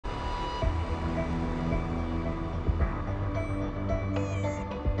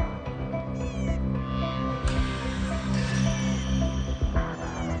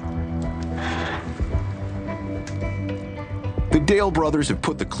Dale brothers have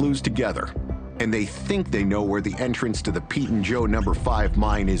put the clues together, and they think they know where the entrance to the Pete and Joe No. 5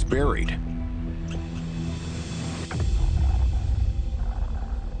 mine is buried.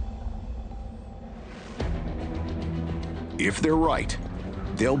 If they're right,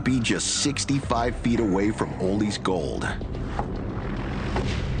 they'll be just 65 feet away from Ole's gold.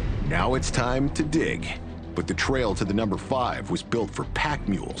 Now it's time to dig, but the trail to the No. 5 was built for pack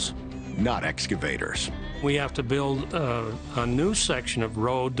mules, not excavators. We have to build a new section of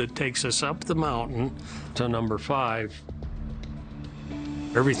road that takes us up the mountain to No. 5.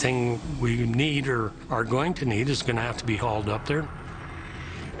 Everything we need or are going to need is going to have to be hauled up there.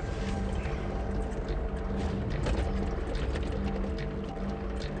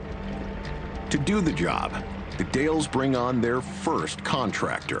 To do the job, the Dales bring on their first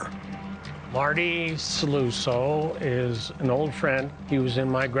contractor. Marty Saluso is an old friend. He was in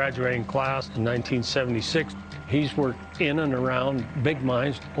my graduating class in 1976. He's worked in and around big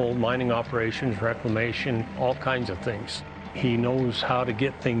mines, old mining operations, reclamation, all kinds of things. He knows how to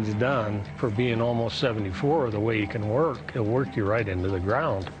get things done. For being almost 74, the way he can work, he'll work you right into the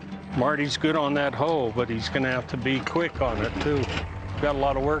ground. Marty's good on that hoe, but he's going to have to be quick on it, too. We've got a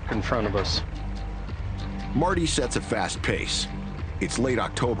lot of work in front of us. Marty sets a fast pace. It's late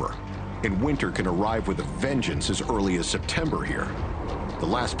October, and winter can arrive with a vengeance as early as September here. The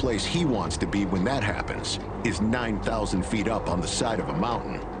last place he wants to be when that happens is 9,000 feet up on the side of a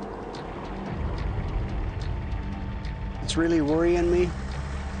mountain. It's really worrying me.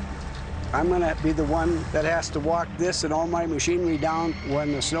 I'm gonna be the one that has to walk this and all my machinery down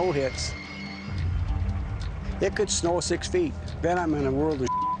when the snow hits. It could snow 6 feet. Then I'm in a world of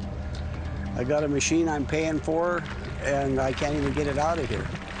I got a machine I'm paying for, and I can't even get it out of here.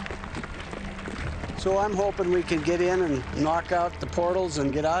 So I'm hoping we can get in and knock out the portals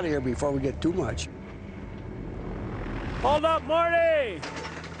and get out of here before we get too much. Hold up, Marty!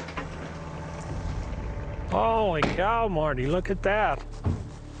 Holy cow, Marty, look at that.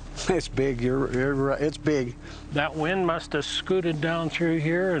 It's big, you're right, it's big. That wind must have scooted down through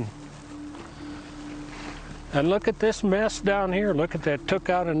here, and look at this mess down here. Look at that, took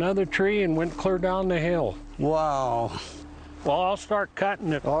out another tree and went clear down the hill. Wow. Well, I'll start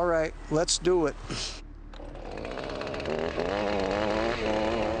cutting it. All right, let's do it.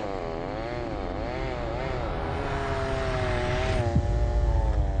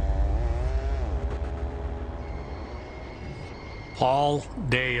 Paul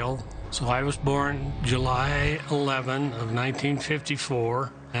Dale. So I was born July 11 of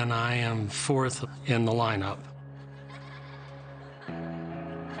 1954, and I am fourth in the lineup.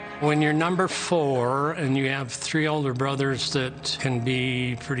 When you're number 4 and you have 3 older brothers that can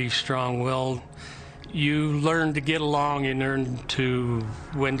be pretty strong-willed, you learn to get along, you learn to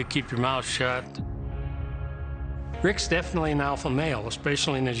when to keep your mouth shut. Rick's definitely an alpha male,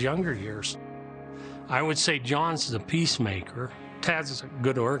 especially in his younger years. I would say John's the peacemaker. Tad's a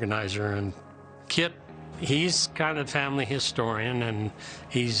good organizer, and Kit, he's kind of family historian, and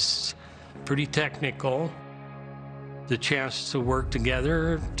he's pretty technical. The chance to work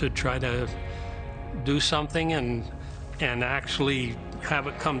together to try to do something and actually have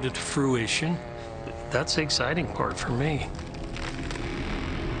it come to fruition, that's the exciting part for me.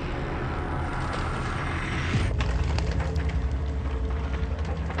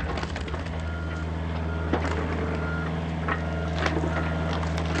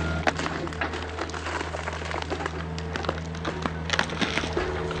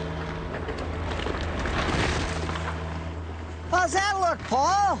 How's that look,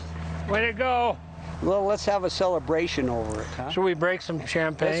 Paul? Way to go. Well, let's have a celebration over it, huh? Should we break some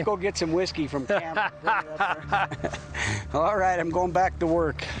champagne? Let's go get some whiskey from camp. All right, I'm going back to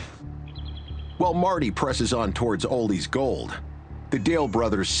work. While Marty presses on towards Ole's gold, the Dale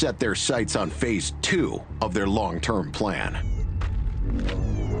brothers set their sights on phase 2 of their long-term plan.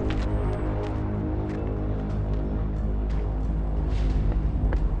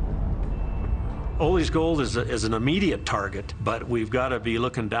 Ole's gold is an immediate target, but we've got to be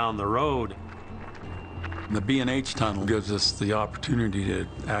looking down the road. The B&H tunnel gives us the opportunity to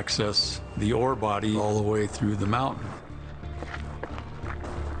access the ore body all the way through the mountain.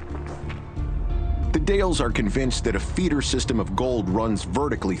 The Dales are convinced that a feeder system of gold runs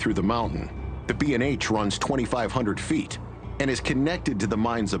vertically through the mountain. The B&H runs 2,500 feet and is connected to the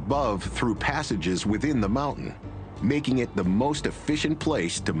mines above through passages within the mountain, making it the most efficient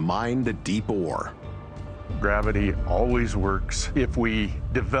place to mine the deep ore. Gravity always works. If we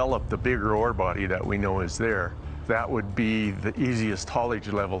develop the bigger ore body that we know is there, that would be the easiest haulage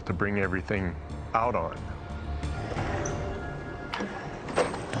level to bring everything out on.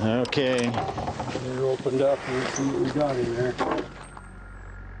 Okay, They're opened up and let's see what we got in there.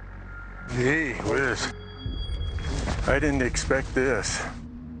 Gee whiz. I didn't expect this.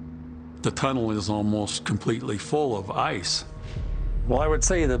 The tunnel is almost completely full of ice. Well, I would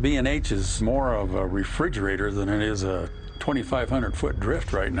say the B&H is more of a refrigerator than it is a 2,500-foot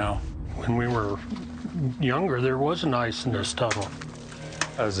drift right now. When we were younger, there wasn't ice in this tunnel.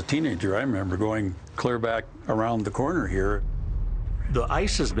 As a teenager, I remember going clear back around the corner here. The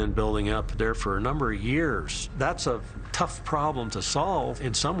ice has been building up there for a number of years. That's a tough problem to solve,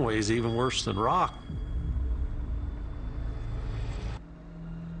 in some ways even worse than rock.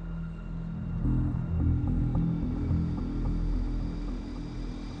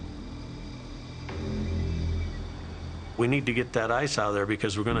 We need to get that ice out of there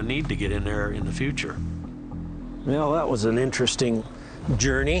because we're going to need to get in there in the future. Well, that was an interesting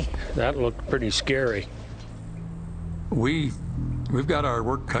journey. That looked pretty scary. We've got our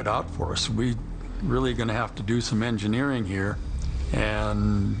work cut out for us. We really going to have to do some engineering here,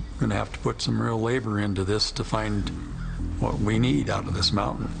 and going to have to put some real labor into this to find what we need out of this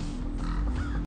mountain.